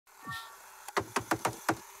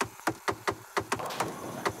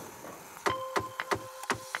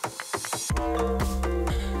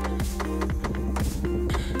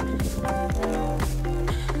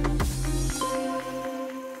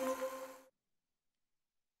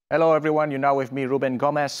Hello everyone, you're now with me, Ruben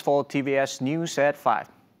Gomez, for TVS News at 5.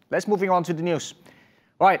 Let's moving on to the news.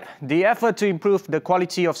 Right, the effort to improve the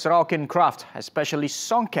quality of Sarawakian craft, especially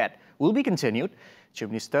Songket, will be continued. Chief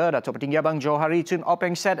Minister Datuk Petinggi Abang Johari Tun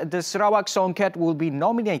Openg said the Sarawak Songket will be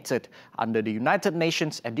nominated under the United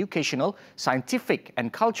Nations Educational, Scientific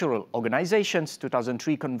and Cultural Organization's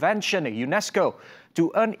 2003 Convention, UNESCO,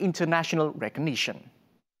 to earn international recognition.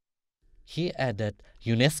 He added,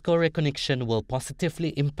 UNESCO recognition will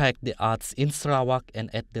positively impact the arts in Sarawak and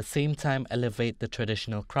at the same time elevate the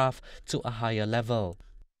traditional craft to a higher level.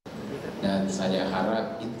 Dan saya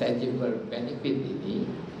harap intangible benefit ini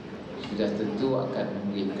sudah tentu akan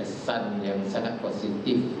memberi kesan yang sangat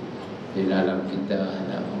positif di dalam kita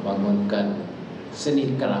nak membangunkan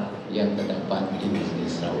seni craft yang terdapat di negeri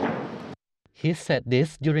Sarawak. He said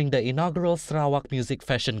this during the inaugural Sarawak Music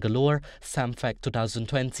Fashion Galore Samfac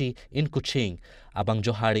 2020 in Kuching. Abang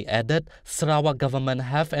Johari added, Sarawak government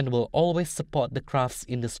have and will always support the crafts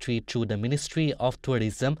industry through the Ministry of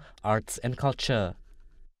Tourism, Arts and Culture.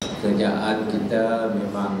 Kerjaan kita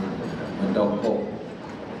memang mendokong,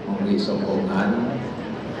 memberi sokongan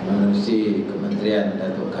melalui Kementerian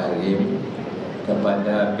Datuk Karim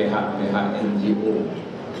kepada pihak-pihak NGO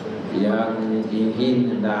yang ingin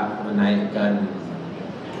hendak menaikkan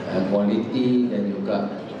kualiti dan juga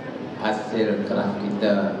hasil kraft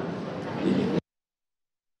kita.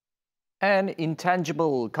 An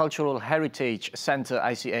Intangible Cultural Heritage Centre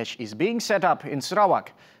ICH is being set up in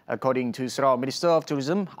Sarawak. According to Sarawak Minister of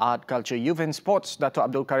Tourism, Art, Culture, Youth and Sports, Dato'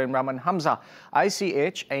 Abdul Karim Rahman Hamzah,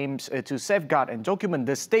 ICH aims to safeguard and document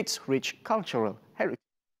the state's rich cultural heritage.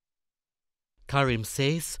 Karim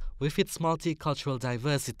says, with its multicultural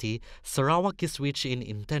diversity, Sarawak is rich in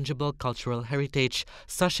intangible cultural heritage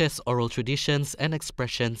such as oral traditions and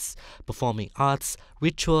expressions, performing arts,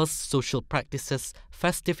 rituals, social practices,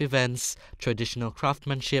 festive events, traditional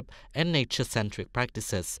craftsmanship and nature-centric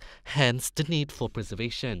practices, hence the need for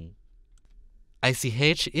preservation.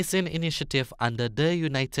 ICH is an initiative under the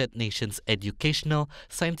United Nations Educational,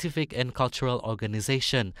 Scientific and Cultural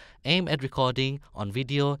Organization aimed at recording on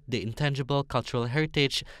video the intangible cultural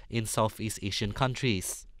heritage in Southeast Asian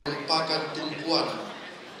countries. Merupakan tumpuan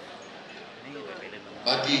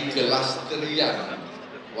bagi kelestarian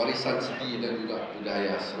warisan seni dan juga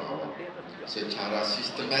budaya Sarawak secara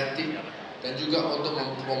sistematik dan juga untuk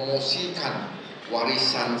mempromosikan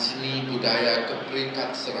warisan seni budaya ke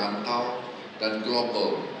peringkat serantau dan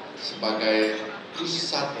global sebagai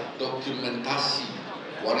pusat dokumentasi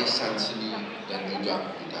warisan seni dan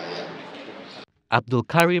juga budaya. Abdul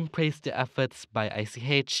Karim praised the efforts by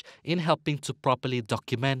ICH in helping to properly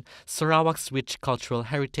document Sarawak's rich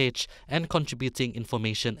cultural heritage and contributing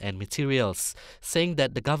information and materials, saying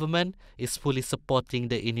that the government is fully supporting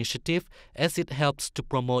the initiative as it helps to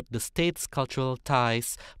promote the state's cultural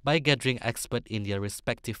ties by gathering experts in their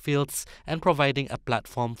respective fields and providing a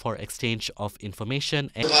platform for exchange of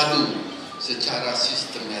information. Selalu secara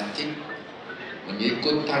sistematik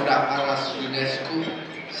mengikut tanda aras UNESCO,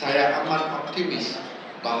 saya amat optimis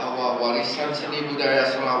bahawa warisan seni budaya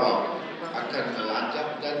Sarawak akan melonjak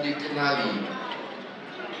dan dikenali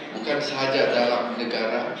bukan sahaja dalam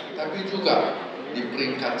negara tapi juga di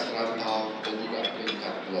peringkat serantau dan juga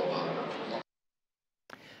peringkat global.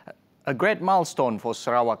 A great milestone for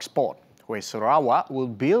Sarawak sport, where Sarawak will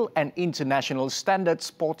build an international standard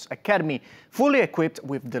sports academy fully equipped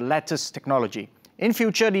with the latest technology. In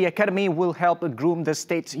future, the academy will help groom the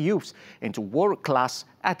state's youths into world-class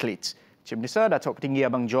athletes. Chief Minister Datuk Petinggi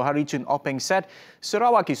Abang Johari Tun Openg said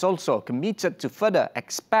Sarawak is also committed to further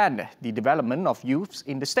expand the development of youths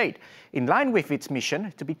in the state, in line with its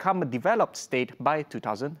mission to become a developed state by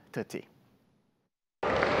 2030.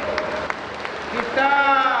 Kita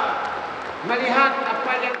melihat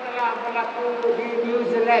apa yang telah berlaku di New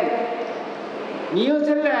Zealand. New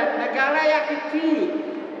Zealand, negara yang kecil,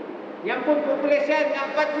 yang pun populasi yang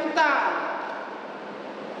 4 juta.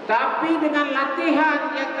 Tapi dengan latihan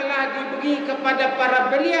yang telah diberi kepada para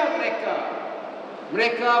belia mereka,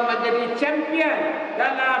 mereka menjadi champion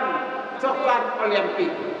dalam coklat Olimpik.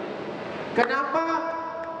 Kenapa?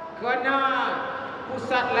 Kerana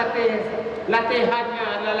pusat latihannya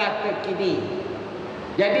adalah terkini.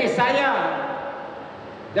 Jadi saya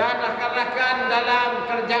dan rakan-rakan dalam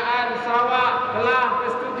kerajaan Sarawak telah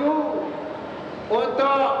bersetuju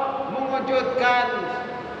untuk mewujudkan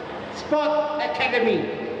Sport Academy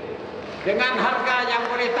dengan harga yang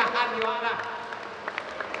boleh tahan juara.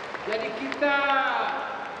 Jadi kita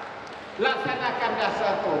laksanakan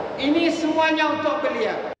dasar itu. Ini semuanya untuk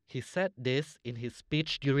belia. He said this in his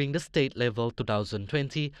speech during the State Level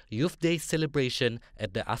 2020 Youth Day celebration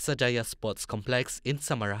at the Asajaya Sports Complex in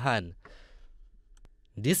Samarahan.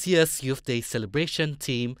 This year's Youth Day celebration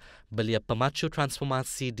theme, Belia Pemacu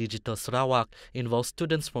Transformasi Digital Sarawak, involves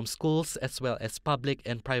students from schools as well as public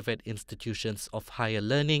and private institutions of higher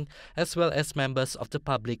learning, as well as members of the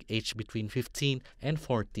public aged between 15 and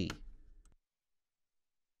 40.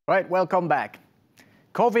 Right, welcome back.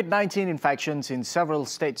 COVID-19 infections in several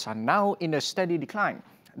states are now in a steady decline.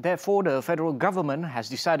 Therefore, the federal government has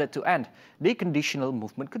decided to end the conditional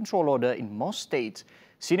movement control order in most states.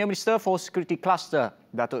 Senior Minister for Security Cluster,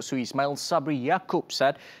 Datuk Sri Ismail Sabri Yaakob,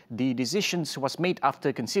 said the decision was made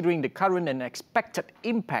after considering the current and expected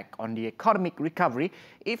impact on the economic recovery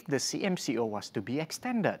if the CMCO was to be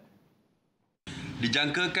extended.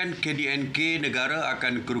 Dijangkakan KDNK negara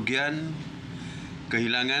akan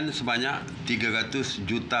kehilangan sebanyak 300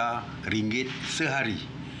 juta ringgit sehari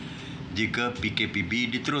jika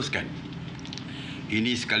PKPB diteruskan.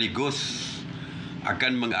 Ini sekaligus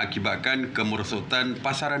akan mengakibatkan kemerosotan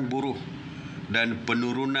pasaran buruh dan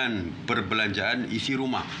penurunan perbelanjaan isi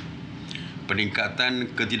rumah,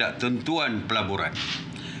 peningkatan ketidaktentuan pelaburan,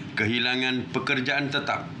 kehilangan pekerjaan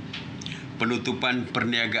tetap, penutupan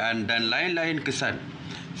perniagaan dan lain-lain kesan,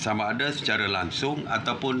 sama ada secara langsung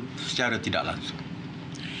ataupun secara tidak langsung.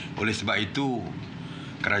 Oleh sebab itu,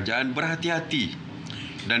 kerajaan berhati-hati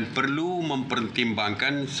dan perlu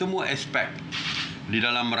mempertimbangkan semua aspek di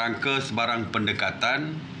dalam rangka sebarang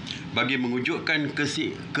pendekatan bagi mewujudkan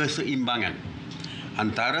keseimbangan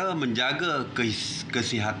antara menjaga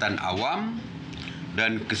kesihatan awam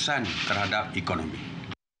dan kesan terhadap ekonomi.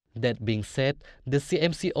 That being said, the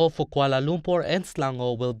CMCO for Kuala Lumpur and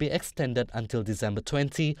Selangor will be extended until December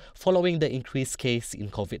 20 following the increased case in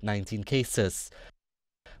COVID-19 cases.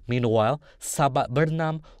 Meanwhile, Sabak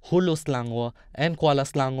Bernam, Hulu Selangor and Kuala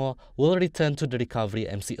Selangor will return to the recovery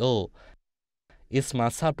MCO.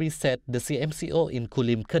 Ismail Sabri said the CMCO in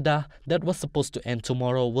Kulim Kedah that was supposed to end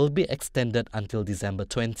tomorrow will be extended until December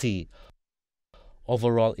 20.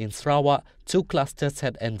 Overall in Sarawak, 2 clusters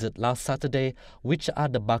had ended last Saturday, which are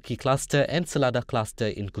the Baki cluster and Selada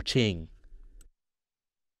cluster in Kuching.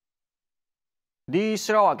 The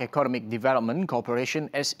Sarawak Economic Development Corporation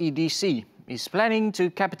SEDC is planning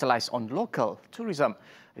to capitalise on local tourism.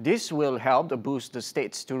 This will help boost the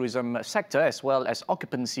state's tourism sector as well as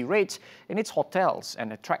occupancy rates in its hotels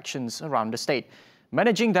and attractions around the state.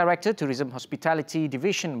 Managing Director Tourism Hospitality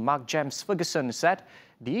Division Mark James Ferguson said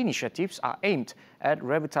the initiatives are aimed at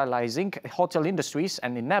revitalising hotel industries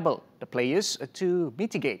and enable the players to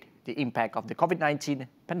mitigate the impact of the COVID-19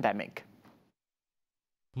 pandemic.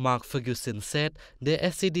 Mark Ferguson said the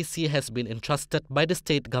SADC has been entrusted by the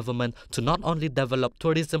state government to not only develop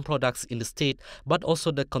tourism products in the state but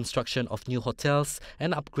also the construction of new hotels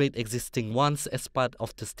and upgrade existing ones as part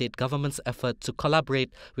of the state government's effort to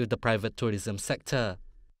collaborate with the private tourism sector.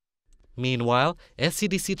 Meanwhile,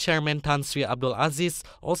 SCDC Chairman Tan Sri Abdul Aziz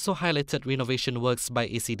also highlighted renovation works by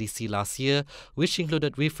SCDC last year, which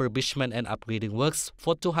included refurbishment and upgrading works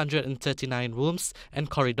for 239 rooms and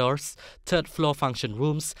corridors, third-floor function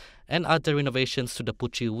rooms, and other renovations to the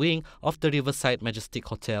Putri wing of the Riverside Majestic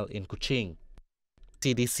Hotel in Kuching.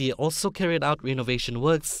 SCDC also carried out renovation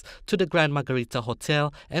works to the Grand Margarita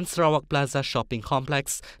Hotel and Sarawak Plaza Shopping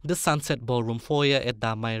Complex, the Sunset Ballroom Foyer at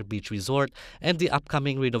Damai Beach Resort, and the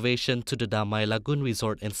upcoming renovation to the Damai Lagoon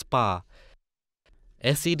Resort and Spa.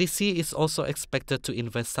 SCDC is also expected to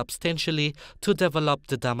invest substantially to develop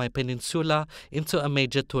the Damai Peninsula into a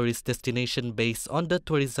major tourist destination based on the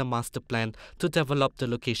Tourism Master Plan to develop the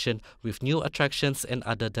location with new attractions and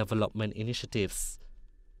other development initiatives.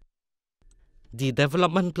 The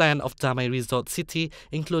development plan of Damai Resort City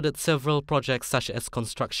included several projects such as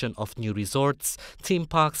construction of new resorts, theme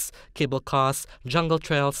parks, cable cars, jungle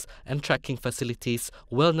trails and trekking facilities,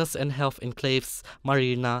 wellness and health enclaves,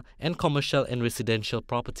 marina and commercial and residential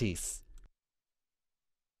properties.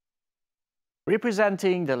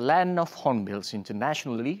 Representing the land of hornbills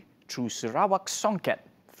internationally through Sarawak Songket,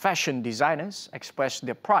 fashion designers expressed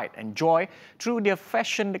their pride and joy through their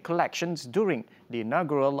fashion collections during the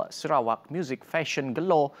inaugural Sarawak Music Fashion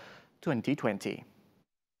Galore 2020.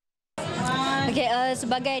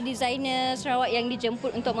 Sebagai designer Sarawak yang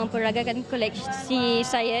dijemput untuk memperagakan koleksi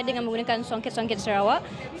saya dengan menggunakan Songket Sarawak,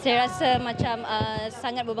 saya rasa macam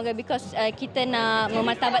sangat berbangga because kita nak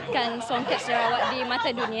memartabatkan Songket Sarawak di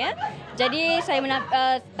mata dunia. Jadi saya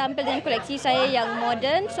tampil dengan koleksi saya yang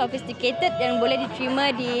modern, sophisticated yang boleh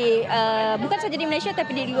diterima di bukan saja di Malaysia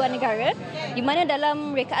tapi di luar negara. Di mana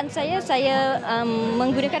dalam rekaan saya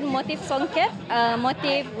menggunakan motif Songket,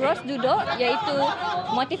 motif rose duduk iaitu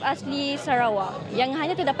motif asli Sarawak. Sarawak. Yang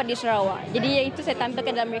hanya terdapat di Sarawak. Jadi yang itu saya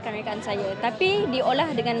tampilkan dalam rekan-rekan saya. Tapi diolah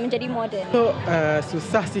dengan menjadi moden. So,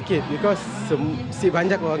 susah sikit because si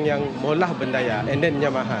banyak orang yang molah benda ya and then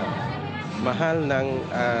nya mahal. Mahal nang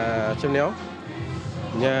macam ni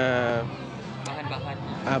nya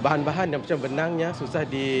bahan-bahan yang macam benangnya susah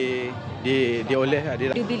dioleh.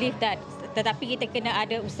 Do believe that, tetapi kita kena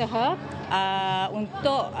ada usaha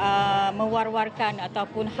untuk mewar-warkan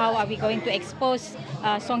ataupun how are we going to expose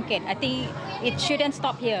Songket. I think it shouldn't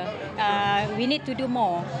stop here. We need to do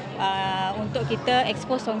more untuk kita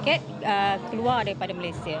expose Songket keluar daripada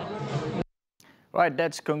Malaysia. Right,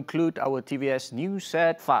 that's conclude our TVS News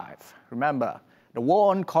at 5. Remember, the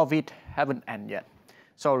war on COVID haven't ended yet.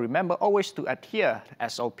 So remember always to adhere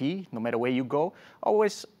SOP, no matter where you go.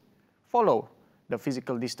 Always follow the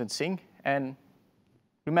physical distancing. And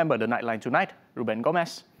remember the Nightline tonight, Ruben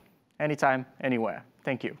Gomez, anytime, anywhere.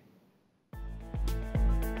 Thank you.